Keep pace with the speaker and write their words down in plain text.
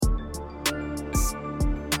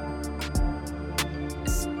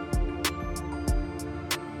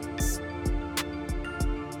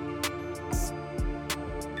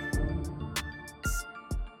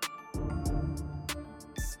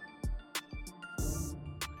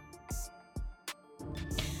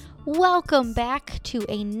Welcome back to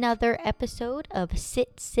another episode of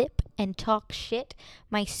Sit, Sip, and Talk Shit,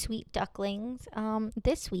 my sweet ducklings.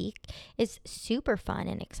 This week is super fun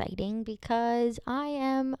and exciting because I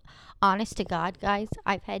am, honest to God, guys,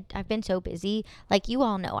 I've been so busy. Like you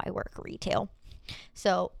all know, I work retail,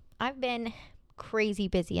 so I've been crazy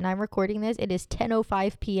busy, and I'm recording this. It is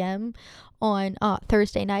 10:05 p.m. on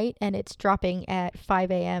Thursday night, and it's dropping at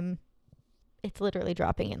 5 a.m. It's literally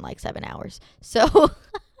dropping in like 7 hours. So.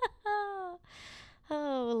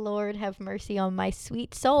 Oh, Lord, have mercy on my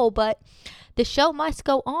sweet soul. But the show must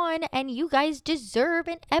go on, and you guys deserve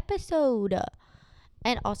an episode.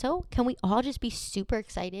 And also, can we all just be super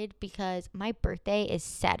excited because my birthday is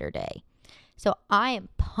Saturday? So I am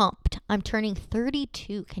pumped. I'm turning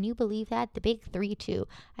 32. Can you believe that? The big 3-2.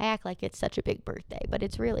 I act like it's such a big birthday, but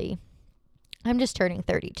it's really, I'm just turning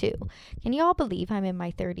 32. Can you all believe I'm in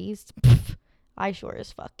my 30s? I sure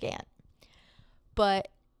as fuck can't. But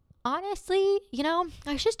honestly,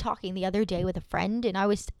 I was just talking the other day with a friend, and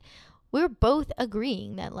we were both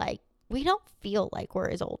agreeing that, like, we don't feel like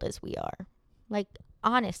we're as old as we are. Like,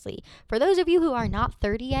 honestly, for those of you who are not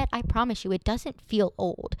 30 yet, I promise you, it doesn't feel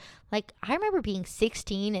old. Like, I remember being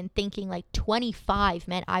 16 and thinking like 25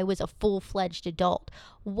 meant I was a full-fledged adult.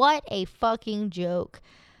 What a fucking joke.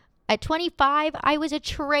 At 25, I was a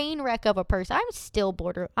train wreck of a person.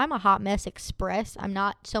 I'm a hot mess express. I'm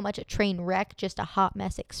not so much a train wreck, just a hot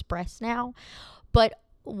mess express now. But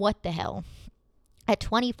what the hell? At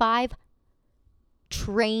 25,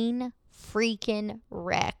 train freaking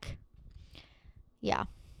wreck. Yeah.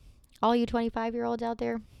 All you 25-year-olds out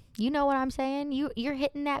there, you know what I'm saying? You're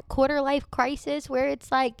hitting that quarter life crisis where it's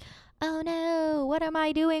like, oh no, what am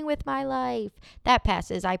I doing with my life? That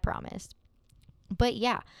passes, I promise. But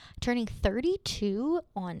yeah, turning 32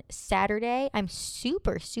 on Saturday. I'm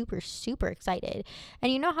super, super, super excited.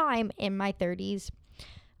 And you know how I'm in my 30s?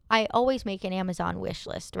 I always make an Amazon wish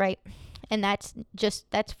list, right? And that's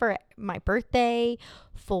for my birthday,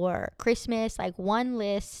 for Christmas, like one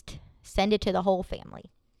list, send it to the whole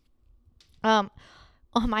family. On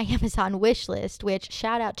my Amazon wish list, which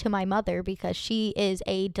shout out to my mother because she is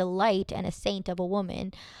a delight and a saint of a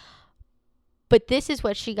woman. But this is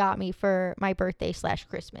what she got me for my birthday /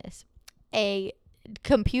 Christmas. A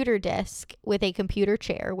computer desk with a computer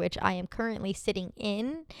chair, which I am currently sitting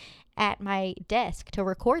in at my desk to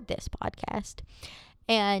record this podcast.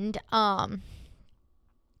 And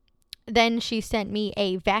then she sent me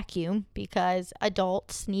a vacuum because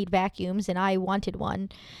adults need vacuums and I wanted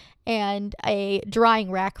one. And a drying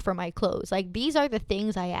rack for my clothes. Like, these are the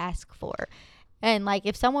things I ask for. And, like,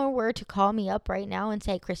 if someone were to call me up right now and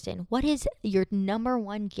say, Kristen, what is your number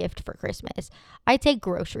one gift for Christmas? I'd say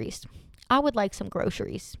groceries. I would like some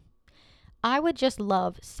groceries. I would just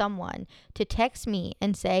love someone to text me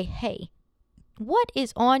and say, hey, what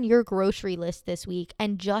is on your grocery list this week?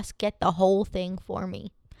 And just get the whole thing for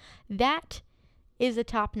me. That is a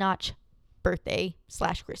top-notch birthday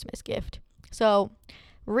 / Christmas gift. So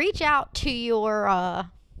reach out to your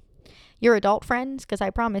adult friends, because I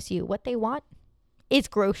promise you what they want is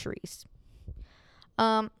groceries.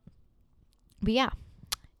 But yeah,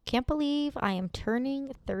 can't believe I am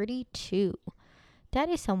turning 32. That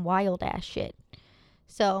is some wild ass shit.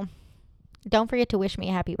 So don't forget to wish me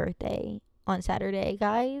a happy birthday on Saturday,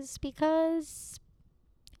 guys, because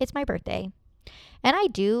it's my birthday. And I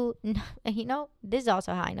do, this is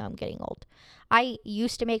also how I know I'm getting old. I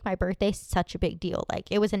used to make my birthday such a big deal. Like,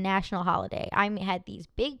 it was a national holiday. I had these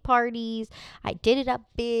big parties. I did it up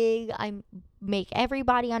big. I make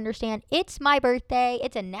everybody understand it's my birthday.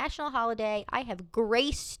 It's a national holiday. I have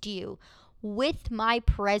graced you with my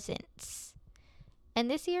presence. And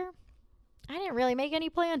this year, I didn't really make any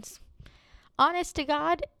plans. Honest to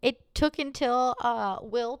God, it took until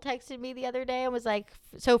Will texted me the other day and was like,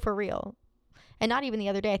 so for real. And not even the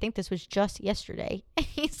other day. I think this was just yesterday.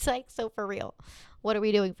 He's like, so for real, what are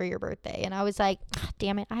we doing for your birthday? And I was like,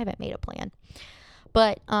 damn it, I haven't made a plan.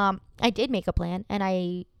 But I did make a plan. And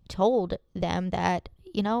I told them that,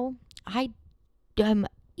 I am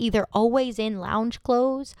either always in lounge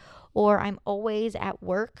clothes or I'm always at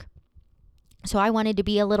work. So I wanted to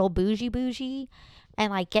be a little bougie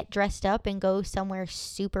and like get dressed up and go somewhere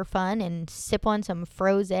super fun and sip on some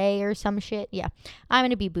frosé or some shit. Yeah, I'm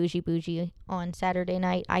going to be bougie on Saturday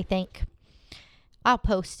night, I think. I'll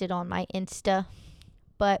post it on my Insta.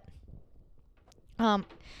 But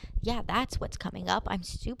yeah, that's what's coming up. I'm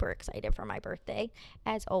super excited for my birthday,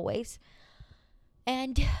 as always.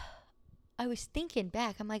 And I was thinking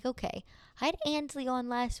back. I'm like, okay, I had Ansley on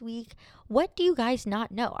last week. What do you guys not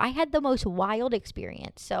know? I had the most wild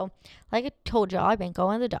experience. So, like I told y'all, I've been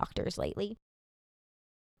going to the doctors lately.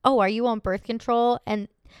 oh, are you on birth control? And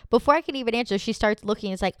before I can even answer, she starts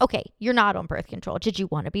looking. It's like, okay, you're not on birth control. Did you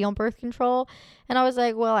want to be on birth control? And I was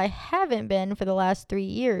like, well, I haven't been for the last 3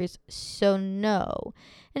 years, so no.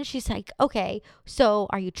 And she's like, okay, so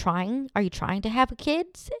are you trying? Are you trying to have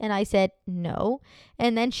kids? And I said, no.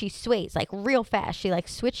 And then she sways like real fast. She like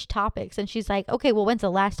switched topics and she's like, okay, well, when's the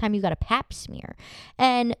last time you got a pap smear?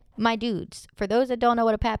 And my dudes, for those that don't know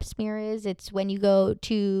what a pap smear is, it's when you go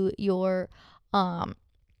to your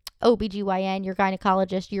OBGYN, your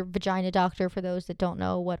gynecologist, your vagina doctor, for those that don't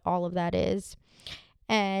know what all of that is.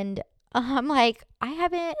 And I'm like, I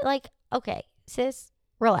haven't, like, okay, sis,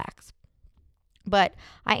 relax. But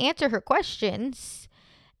I answer her questions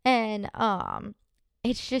and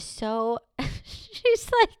it's just so she's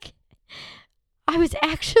like, I was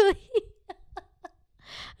actually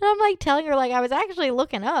and I'm like telling her like I was actually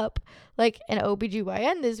looking up like an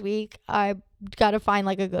OBGYN this week. I got to find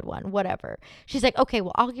like a good one, whatever. She's like, okay,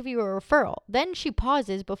 well, I'll give you a referral. Then she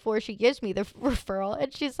pauses before she gives me the referral.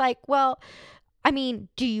 And she's like, well, I mean,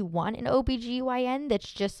 do you want an OBGYN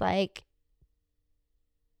that's just like,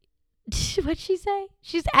 what'd she say?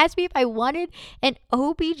 She's asked me if I wanted an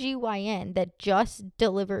OBGYN that just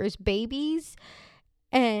delivers babies.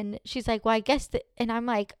 And she's like, well, I guess that, and I'm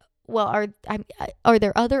like, well, are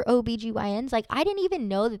there other OBGYNs? Like, I didn't even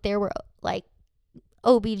know that there were like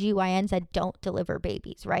OBGYNs that don't deliver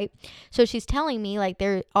babies, right? So she's telling me like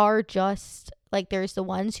there are just like there's the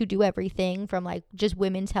ones who do everything from like just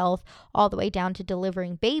women's health all the way down to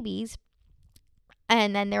delivering babies.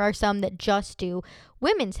 And then there are some that just do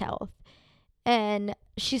women's health. And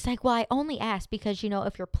she's like, well, I only asked because, you know,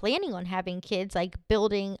 if you're planning on having kids, like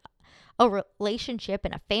building a relationship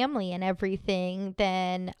and a family and everything,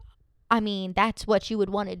 then I mean, that's what you would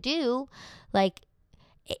want to do. Like,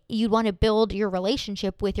 you'd want to build your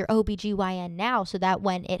relationship with your OBGYN now so that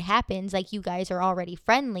when it happens, like, you guys are already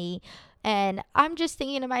friendly. And I'm just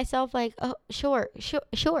thinking to myself, like, oh, sure.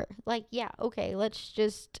 Like, yeah, okay, let's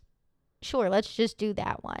just do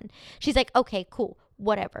that one. She's like, okay, cool,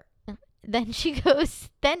 whatever. Then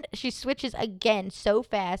then she switches again so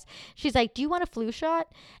fast. She's like, do you want a flu shot?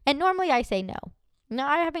 And normally I say no. No,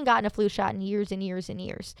 I haven't gotten a flu shot in years and years and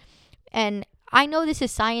years. And I know this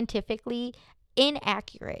is scientifically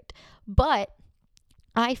inaccurate, but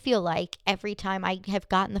I feel like every time I have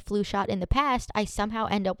gotten the flu shot in the past, I somehow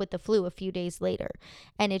end up with the flu a few days later.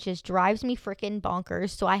 And it just drives me freaking bonkers.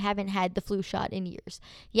 So I haven't had the flu shot in years.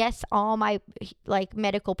 Yes, all my like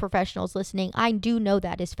medical professionals listening, I do know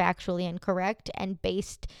that is factually incorrect and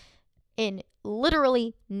based in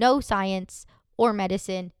literally no science or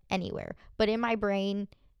medicine anywhere. But in my brain,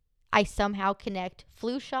 I somehow connect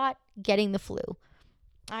flu shot, getting the flu.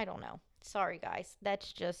 I don't know. Sorry guys.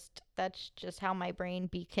 That's just how my brain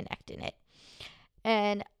be connecting it.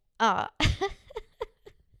 And I'm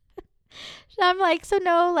like, so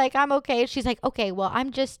no, like I'm okay. She's like, okay, well,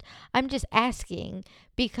 I'm just asking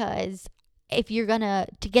because if you're gonna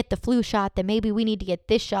to get the flu shot, then maybe we need to get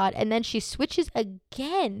this shot. And then she switches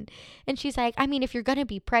again. And she's like, I mean, if you're gonna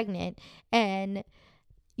be pregnant and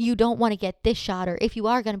you don't want to get this shot, or if you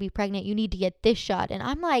are going to be pregnant, you need to get this shot. And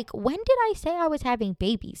I'm like, when did I say I was having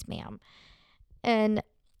babies, ma'am? And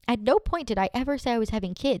at no point did I ever say I was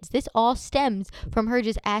having kids. This all stems from her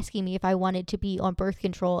just asking me if I wanted to be on birth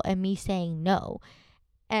control and me saying no.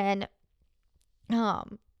 And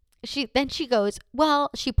she goes, well,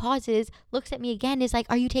 she pauses, looks at me again, is like,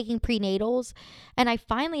 are you taking prenatals? And I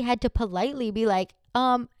finally had to politely be like,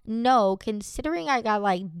 no, considering I got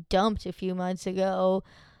like dumped a few months ago,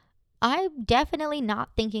 I'm definitely not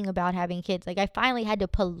thinking about having kids. Like, I finally had to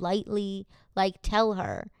politely like tell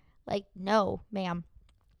her, like, no, ma'am,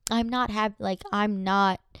 I'm not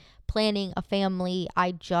planning a family.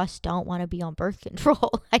 I just don't want to be on birth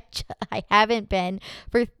control. I haven't been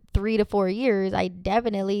for 3 to 4 years. I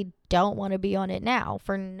definitely don't want to be on it now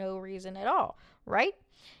for no reason at all, right?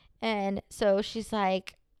 And so she's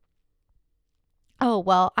like, oh,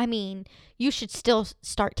 well, I mean, you should still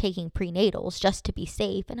start taking prenatals just to be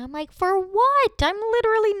safe. And I'm like, for what? I'm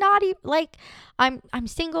literally not even like, I'm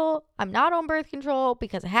single. I'm not on birth control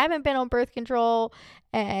because I haven't been on birth control.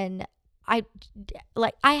 And I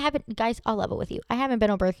haven't, guys, I'll level with you. I haven't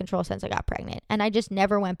been on birth control since I got pregnant, and I just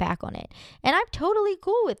never went back on it. And I'm totally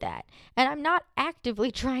cool with that. And I'm not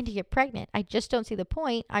actively trying to get pregnant. I just don't see the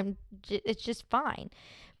point. It's just fine.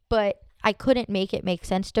 But I couldn't make it make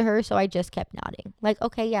sense to her, so I just kept nodding. Like,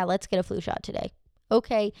 okay, yeah, let's get a flu shot today.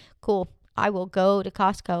 Okay, cool. I will go to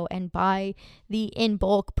Costco and buy the in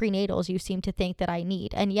bulk prenatals you seem to think that I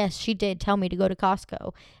need. And yes, she did tell me to go to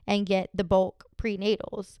Costco and get the bulk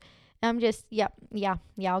prenatals. I'm just, yep, yeah,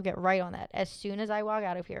 I'll get right on that. As soon as I walk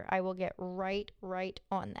out of here, I will get right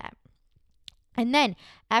on that. And then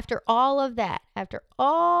after all of that,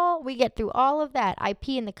 we get through all of that, I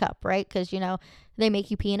pee in the cup, right? Because, they make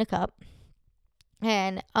you pee in a cup.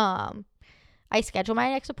 And I schedule my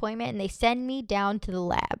next appointment and they send me down to the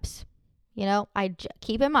labs.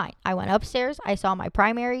 Keep in mind, I went upstairs. I saw my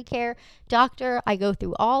primary care doctor. I go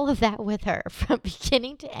through all of that with her from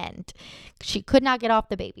beginning to end. She could not get off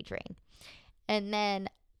the baby train. And then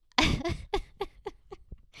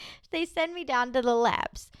they send me down to the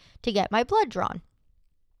labs to get my blood drawn.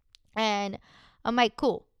 And I'm like,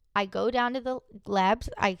 cool. I go down to the labs.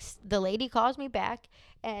 The lady calls me back.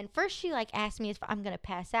 And first she asked me if I'm going to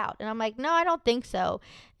pass out. And I'm like, no, I don't think so.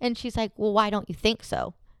 And she's like, well, why don't you think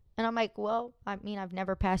so? And I'm like, well, I've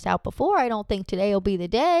never passed out before. I don't think today will be the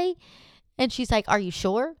day. And she's like, are you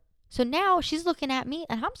sure? So now she's looking at me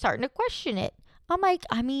and I'm starting to question it. I'm like,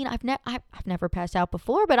 I've never passed out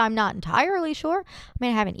before, but I'm not entirely sure. I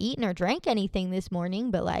haven't eaten or drank anything this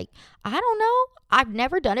morning, but I don't know. I've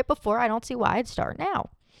never done it before. I don't see why I'd start now.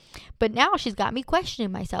 But now she's got me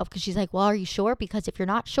questioning myself because she's like, well, are you sure? Because if you're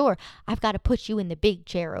not sure, I've got to put you in the big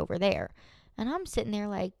chair over there. And I'm sitting there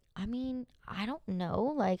like, I don't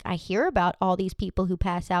know. I hear about all these people who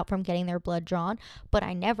pass out from getting their blood drawn, but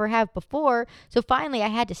I never have before. So finally, I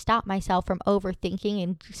had to stop myself from overthinking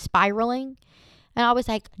and spiraling. And I was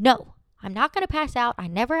like, no, I'm not going to pass out. I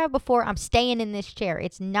never have before. I'm staying in this chair.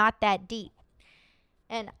 It's not that deep.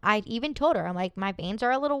 And I even told her, I'm like, my veins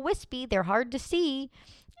are a little wispy. They're hard to see.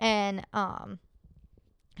 And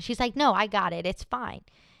she's like, no, I got it. It's fine.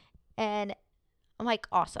 And I'm like,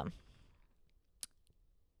 awesome.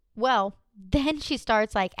 Well, then she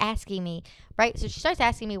starts asking me, right? So she starts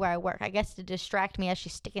asking me where I work, I guess to distract me as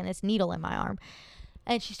she's sticking this needle in my arm.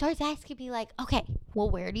 And she starts asking me okay, well,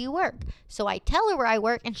 where do you work? So I tell her where I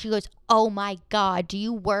work and she goes, oh my God, do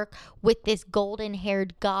you work with this golden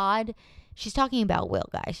haired God? She's talking about Will,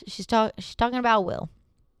 guys. She's talking about Will.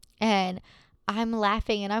 And I'm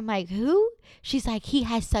laughing and I'm like, who? She's like, he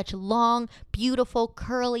has such long, beautiful,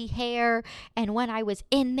 curly hair. And when I was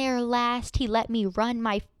in there last, he let me run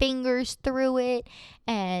my fingers through it.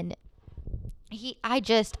 And I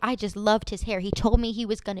just loved his hair. He told me he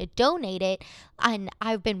was going to donate it. And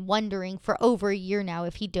I've been wondering for over a year now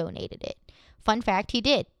if he donated it. Fun fact, he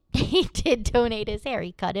did. He did donate his hair.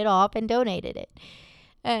 He cut it off and donated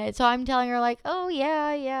it. So I'm telling her oh,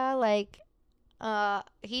 yeah.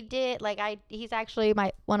 He did, he's actually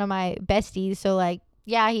one of my besties, so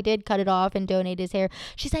yeah, he did cut it off and donate his hair.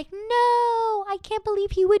 She's like, no, I can't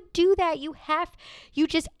believe he would do that.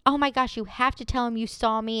 Oh my gosh, you have to tell him you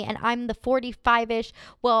saw me and I'm the 45-ish.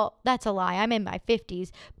 Well, that's a lie. I'm in my 50s,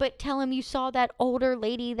 but tell him you saw that older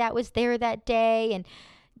lady that was there that day and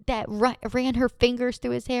that ran her fingers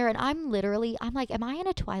through his hair. And I'm like, am I in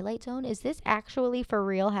a Twilight Zone? Is this actually for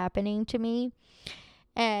real happening to me?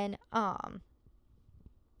 And,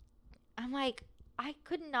 I'm like, I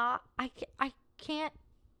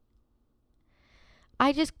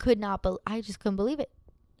just couldn't believe it.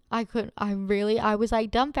 I was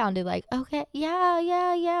dumbfounded, okay,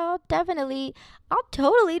 yeah, definitely. I'll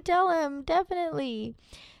totally tell him, definitely.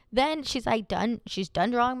 Then she's done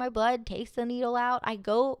drawing my blood, takes the needle out.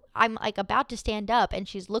 I'm about to stand up and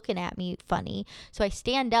she's looking at me funny. So I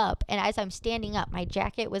stand up and as I'm standing up, my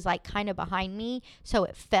jacket was kind of behind me. So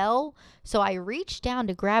it fell. So I reached down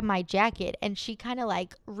to grab my jacket and she kind of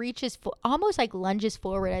reaches, almost lunges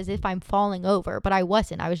forward as if I'm falling over. But I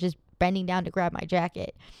wasn't. I was just bending down to grab my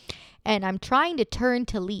jacket. And I'm trying to turn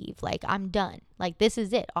to leave. I'm done. This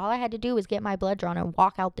is it. All I had to do was get my blood drawn and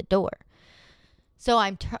walk out the door. So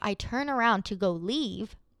I turn around to go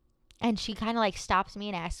leave and she kind of stops me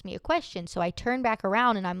and asks me a question. So I turn back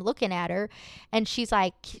around and I'm looking at her and she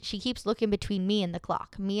keeps looking between me and the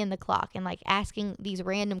clock and asking these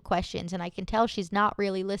random questions. And I can tell she's not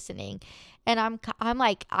really listening. And I'm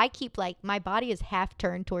I keep my body is half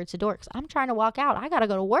turned towards the door because I'm trying to walk out. I got to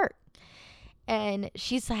go to work. And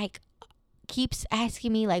she's keeps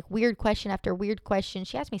asking me weird question after weird question.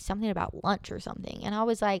 She asked me something about lunch or something. And I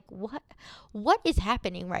was like, what is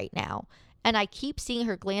happening right now? And I keep seeing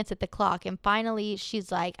her glance at the clock. And finally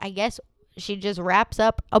she's I guess she just wraps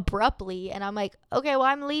up abruptly. And I'm like, okay, well,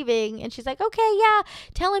 I'm leaving. And she's like, okay, yeah,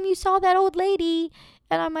 tell him you saw that old lady.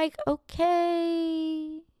 And I'm like,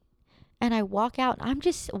 okay. And I walk out. I'm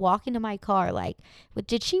just walking to my car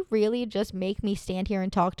did she really just make me stand here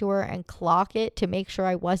and talk to her and clock it to make sure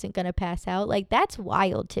I wasn't going to pass out? That's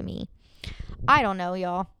wild to me. I don't know,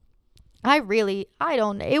 y'all. I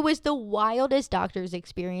don't know. It was the wildest doctor's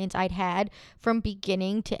experience I'd had from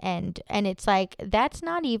beginning to end. And it's like, that's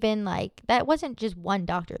not even like, that wasn't just one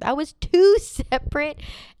doctor. That was two separate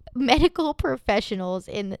medical professionals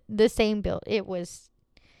in the same build. It was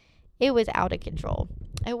out of control.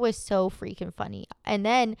 It was so freaking funny. And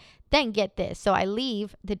then get this. So I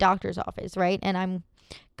leave the doctor's office, right? And I'm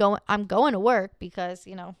going to work because,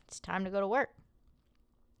 it's time to go to work.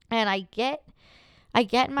 And I get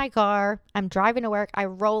in my car. I'm driving to work. I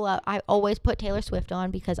roll up. I always put Taylor Swift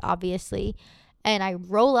on because obviously. And I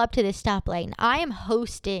roll up to this stoplight. And I am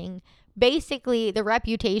hosting basically the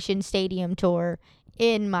Reputation Stadium tour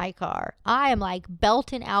in my car. I am like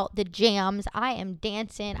belting out the jams. I am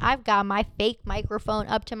dancing. I've got my fake microphone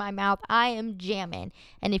up to my mouth. I am jamming.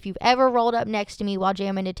 And if you've ever rolled up next to me while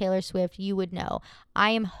jamming to Taylor Swift, you would know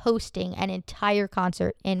I am hosting an entire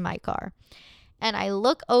concert in my car. And I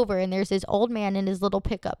look over and there's this old man in his little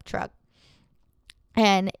pickup truck.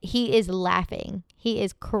 And he is laughing. He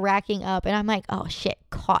is cracking up. And I'm like, oh shit,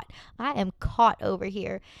 caught. I am caught over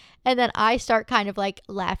here. And then I start kind of like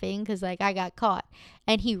laughing because like I got caught.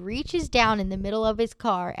 And he reaches down in the middle of his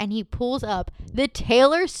car and he pulls up the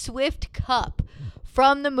Taylor Swift cup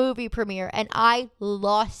from the movie premiere. And I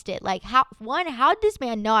lost it. Like how did this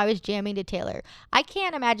man know I was jamming to Taylor? I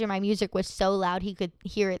can't imagine my music was so loud he could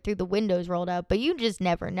hear it through the windows rolled up. But you just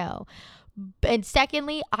never know. And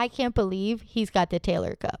secondly, I can't believe he's got the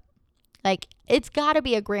Taylor cup. Like, it's got to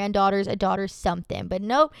be a daughter's something. But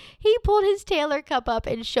nope, he pulled his Taylor cup up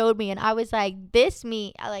and showed me. And I was like,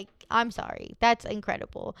 I'm sorry. That's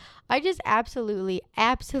incredible. I just absolutely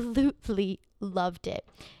loved it.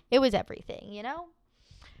 It was everything,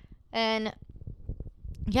 And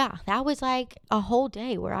yeah, that was like a whole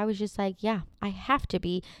day where I was just like, yeah, I have to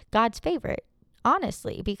be God's favorite,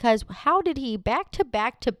 honestly. Because how did he back to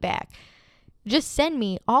back just send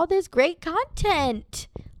me all this great content?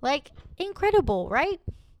 Like, incredible, right?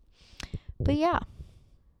 But yeah,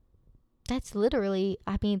 that's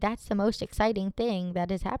that's the most exciting thing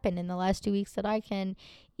that has happened in the last 2 weeks that I can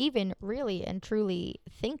even really and truly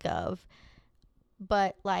think of.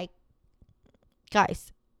 But like,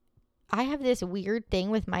 guys, I have this weird thing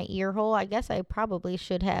with my ear hole. I guess I probably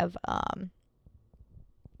should have,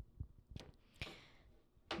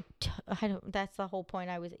 that's the whole point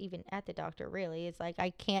I was even at the doctor, really. It's like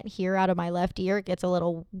I can't hear out of my left ear. It gets a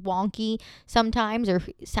little wonky sometimes, or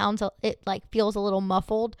it like feels a little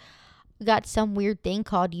muffled. Got some weird thing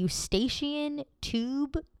called eustachian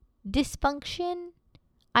tube dysfunction.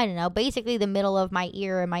 I don't know. Basically, the middle of my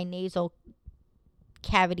ear and my nasal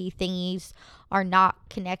cavity thingies are not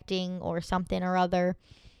connecting or something or other.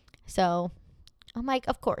 So I'm like,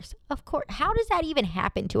 of course. How does that even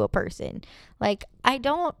happen to a person? Like,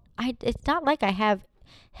 it's not like I have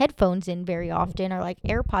headphones in very often or like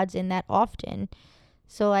AirPods in that often.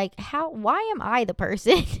 So like, why am I the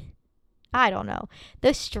person? I don't know.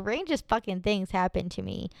 The strangest fucking things happen to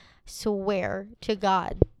me. Swear to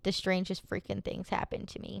God, the strangest freaking things happen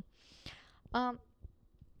to me.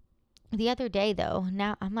 The other day though,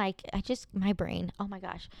 now I'm like, my brain, oh my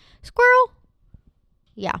gosh, squirrel.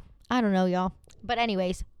 Yeah, I don't know, y'all. But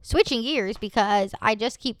anyways, switching gears because I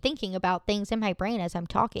just keep thinking about things in my brain as I'm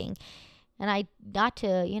talking. And not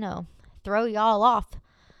to, throw y'all off.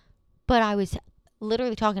 But I was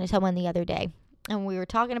literally talking to someone the other day. And we were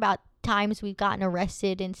talking about times we've gotten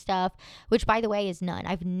arrested and stuff. Which, by the way, is none.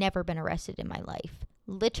 I've never been arrested in my life.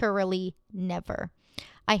 Literally never.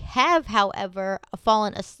 I have, however,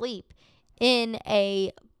 fallen asleep in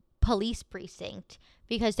a police precinct.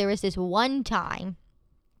 Because there was this one time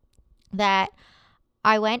that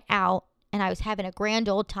I went out and I was having a grand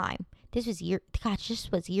old time. This was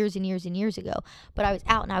years and years and years ago. But I was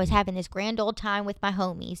out and I was having this grand old time with my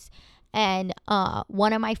homies. And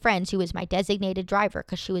one of my friends, who was my designated driver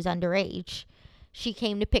because she was underage, she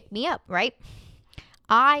came to pick me up, right?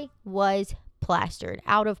 I was plastered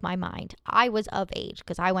out of my mind. I was of age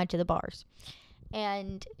because I went to the bars.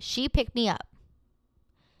 And she picked me up.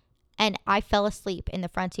 And I fell asleep in the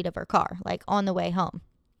front seat of her car, like on the way home.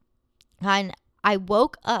 And I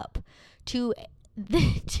woke up to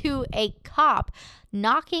a cop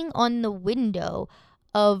knocking on the window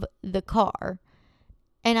of the car.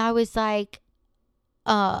 And I was like,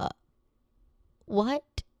 what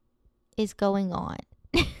is going on?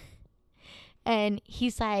 And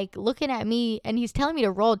he's like looking at me and he's telling me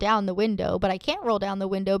to roll down the window, but I can't roll down the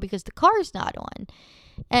window because the car's not on.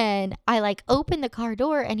 And I like open the car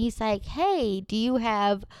door and he's like, hey, do you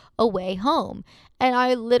have a way home? And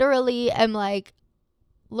I literally am like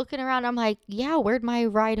looking around. I'm like, yeah, where'd my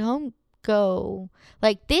ride home go.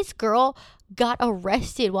 Like, this girl got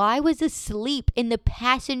arrested while I was asleep in the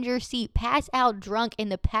passenger seat, passed out drunk in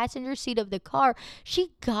the passenger seat of the car.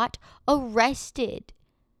 She got arrested.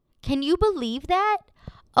 Can you believe that?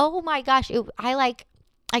 Oh my gosh.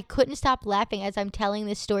 I couldn't stop laughing as I'm telling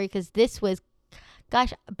this story, because this was,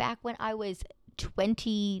 gosh, back when I was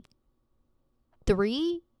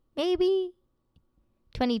 23, maybe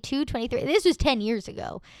 22, 23. This was 10 years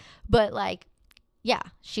ago. But like, yeah,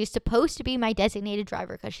 she's supposed to be my designated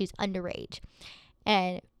driver because she's underage,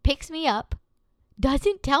 and picks me up,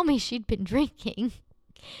 doesn't tell me she'd been drinking,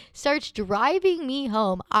 starts driving me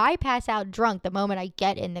home. I pass out drunk the moment I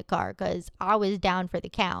get in the car because I was down for the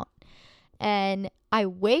count. And I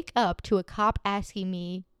wake up to a cop asking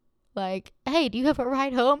me, like, hey, do you have a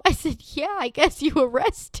ride home? I said, yeah, I guess you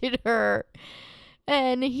arrested her.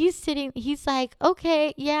 And he's like,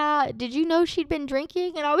 okay, yeah, did you know she'd been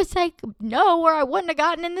drinking? And I was like, no, or I wouldn't have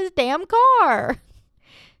gotten in this damn car.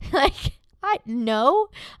 Like, no.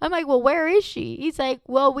 I'm like, well, where is she? He's like,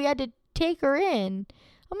 well, we had to take her in.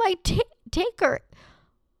 I'm like, take her.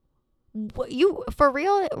 What, you, for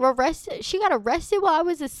real, arrested? She got arrested while I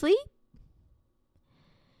was asleep?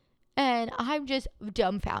 And I'm just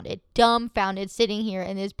dumbfounded, sitting here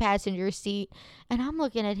in this passenger seat. And I'm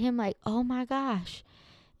looking at him like, oh my gosh.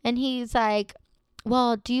 And he's like,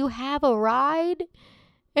 well, do you have a ride?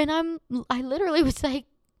 And I literally was like,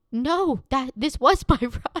 no, this was my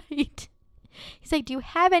ride. He's like, do you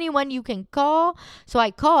have anyone you can call? So I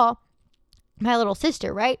call my little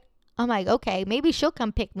sister, right? I'm like, okay, maybe she'll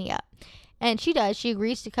come pick me up. And she does. She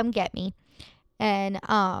agrees to come get me. And,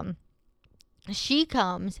 she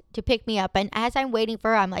comes to pick me up, and as I'm waiting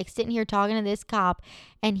for her, I'm like sitting here talking to this cop,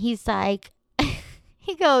 and he's like,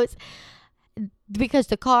 he goes, because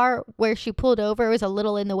the car where she pulled over was a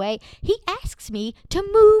little in the way, he asks me to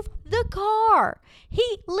move the car.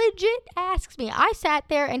 He legit asks me. I sat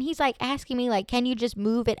there, and he's like asking me, like, can you just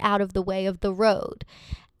move it out of the way of the road?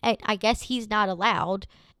 And I guess he's not allowed.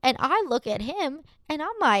 And I look at him, and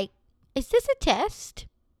I'm like, is this a test?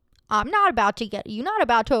 You're not about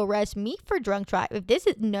to arrest me for drunk driving. If this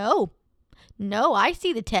is, no, I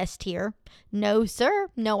see the test here. No, sir.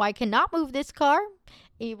 No, I cannot move this car.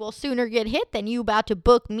 You will sooner get hit than you about to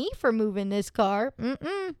book me for moving this car.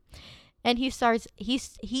 And he's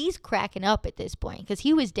cracking up at this point because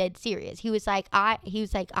he was dead serious. He was like,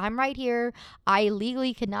 I'm right here. I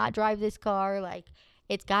legally cannot drive this car. Like,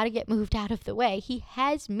 it's got to get moved out of the way. He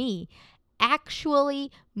has me actually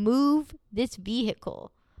move this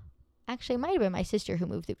vehicle. Actually, it might have been my sister who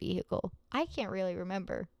moved the vehicle. I can't really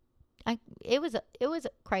remember. It was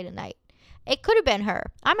quite a night. It could have been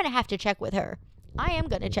her. I'm going to have to check with her. I am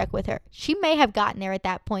going to check with her. She may have gotten there at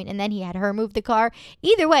that point, and then he had her move the car.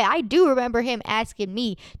 Either way, I do remember him asking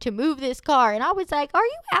me to move this car, and I was like, are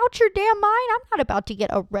you out your damn mind? I'm not about to get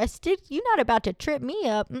arrested. You're not about to trip me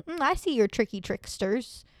up. I see your tricky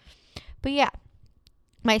tricksters. But yeah.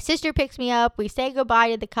 My sister picks me up. We say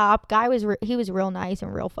goodbye to the cop. He was real nice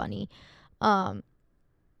and real funny. And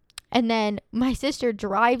then my sister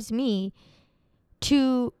drives me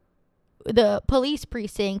to the police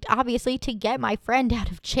precinct, obviously, to get my friend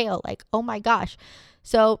out of jail. Like, oh my gosh.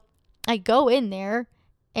 So I go in there,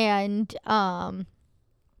 and I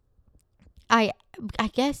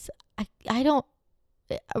guess I don't.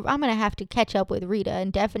 I'm going to have to catch up with Rita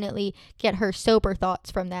and definitely get her sober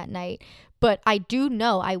thoughts from that night. But I do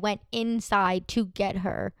know I went inside to get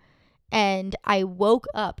her, and I woke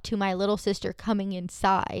up to my little sister coming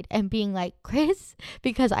inside and being like, Chris,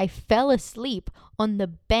 because I fell asleep on the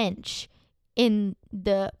bench in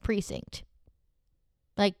the precinct.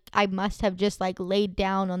 Like, I must have just like laid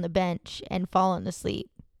down on the bench and fallen asleep.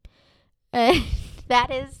 And that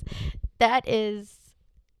is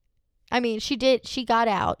I mean, she got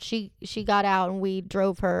out. She got out, and we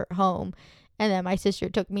drove her home, and then my sister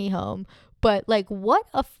took me home. But like, what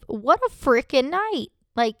a freaking night.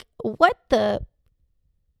 Like, what the,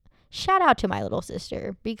 shout out to my little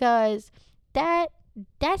sister, because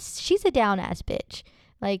she's a down ass bitch.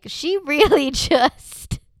 Like, she really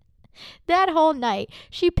just, that whole night,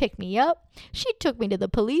 she picked me up. She took me to the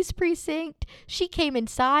police precinct. She came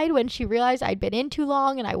inside when she realized I'd been in too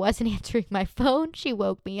long and I wasn't answering my phone. She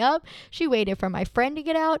woke me up. She waited for my friend to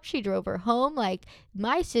get out. She drove her home. Like,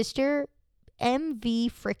 my sister,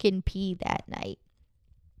 MV frickin' P that night.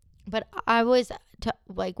 But I was,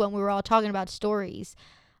 like, when we were all talking about stories,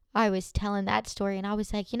 I was telling that story, and I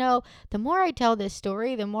was like, the more I tell this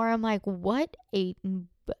story, the more I'm like, what a,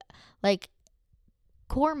 like,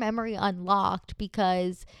 core memory unlocked,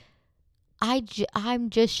 because I'm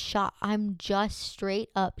just shocked. I'm just straight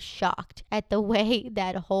up shocked at the way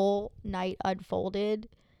that whole night unfolded.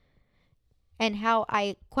 and how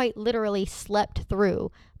I quite literally slept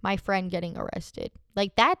through my friend getting arrested.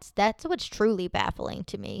 Like that's what's truly baffling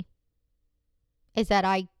to me, is that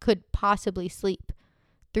I could possibly sleep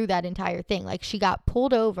through that entire thing. Like she got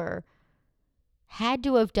pulled over, had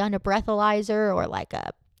to have done a breathalyzer or like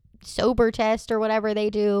a sober test or whatever they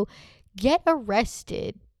do, get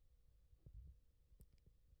arrested.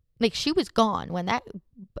 Like she was gone when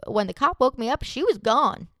the cop woke me up. She was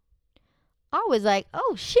gone. I was like,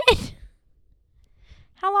 oh shit,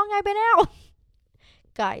 how long I been out?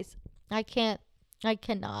 Guys, I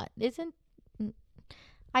cannot.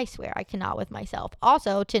 I swear I cannot with myself.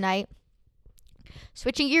 Also tonight,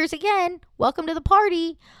 switching gears again, welcome to the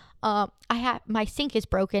party. My sink is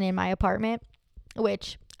broken in my apartment,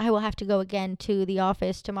 which I will have to go again to the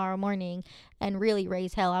office tomorrow morning and really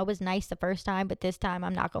raise hell. I was nice the first time, but this time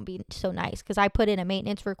I'm not going to be so nice because I put in a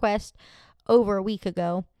maintenance request over a week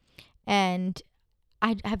ago, and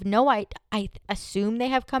I have no idea. I assume they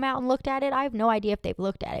have come out and looked at it. I have no idea if they've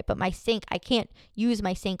looked at it, but my sink, I can't use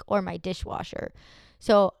my sink or my dishwasher.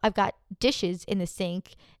 So I've got dishes in the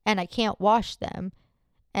sink and I can't wash them.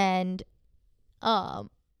 And so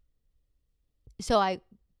I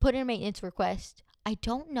put in a maintenance request. I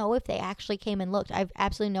don't know if they actually came and looked. I have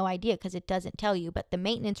absolutely no idea because it doesn't tell you, but the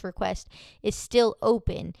maintenance request is still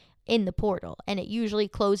open in the portal, and it usually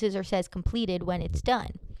closes or says completed when it's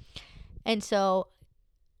done. And so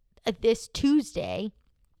this Tuesday,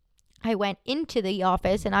 I went into the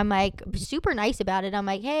office and I'm like super nice about it. I'm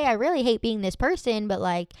like, hey, I really hate being this person, but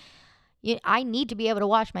like, I need to be able to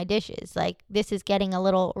wash my dishes. Like, this is getting a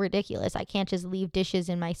little ridiculous. I can't just leave dishes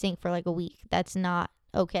in my sink for like a week. That's not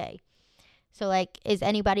okay. So like, is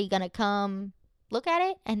anybody going to come look at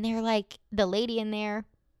it? And they're like, the lady in there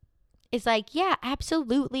is like, yeah,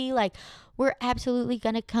 absolutely. Like, we're absolutely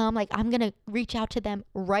going to come. Like, I'm going to reach out to them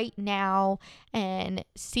right now and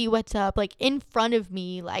see what's up. Like, in front of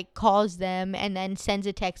me, like, calls them and then sends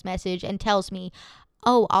a text message and tells me,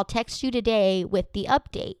 oh, I'll text you today with the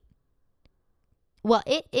update. Well,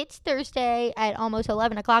 it's Thursday at almost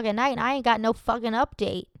 11 o'clock at night and I ain't got no fucking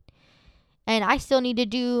update. And I still need to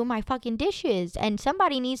do my fucking dishes. And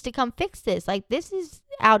somebody needs to come fix this. Like, this is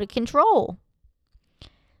out of control.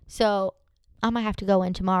 So I'm going to have to go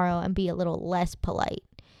in tomorrow and be a little less polite.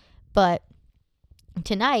 But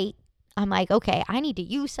tonight, I'm like, okay, I need to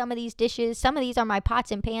use some of these dishes. Some of these are my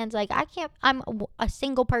pots and pans. Like, I'm a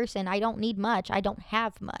single person. I don't need much. I don't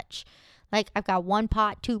have much. Like, I've got 1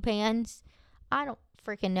 pot, 2 pans. I don't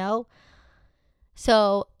freaking know.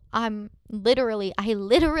 So I literally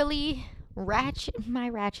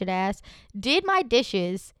ratchet ass did my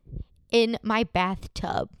dishes in my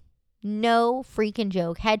bathtub. No freaking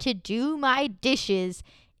joke. Had to do my dishes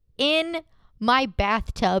in my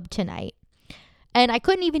bathtub tonight. And I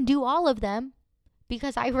couldn't even do all of them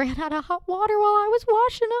because I ran out of hot water while I was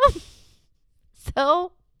washing them.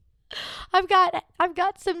 So I've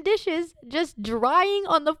got some dishes just drying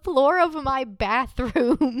on the floor of my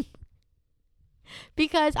bathroom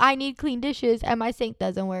because I need clean dishes and my sink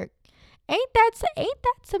doesn't work. Ain't that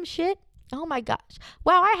some shit? Oh my gosh.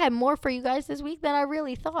 Wow, I had more for you guys this week than I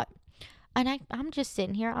really thought. And I'm just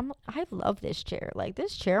sitting here. I love this chair. Like,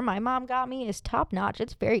 this chair my mom got me is top notch.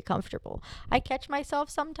 It's very comfortable. I catch myself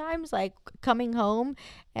sometimes like coming home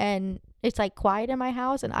and it's like quiet in my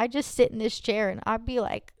house and I just sit in this chair and I'd be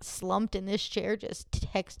like slumped in this chair just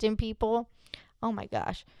texting people. Oh my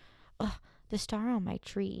gosh. Ugh, the star on my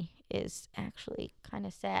tree is actually kind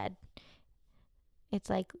of sad. It's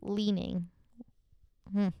like leaning.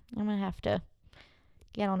 I'm going to have to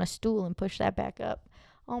get on a stool and push that back up.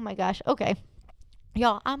 Oh my gosh. Okay.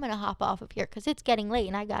 Y'all, I'm going to hop off of here because it's getting late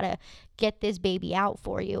and I got to get this baby out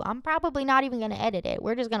for you. I'm probably not even going to edit it.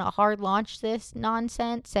 We're just going to hard launch this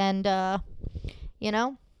nonsense and,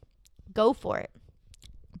 go for it.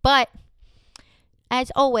 But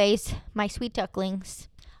as always, my sweet ducklings,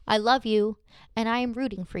 I love you and I am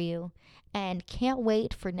rooting for you and can't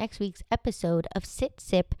wait for next week's episode of Sit,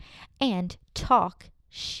 Sip, and Talk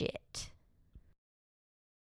Shit.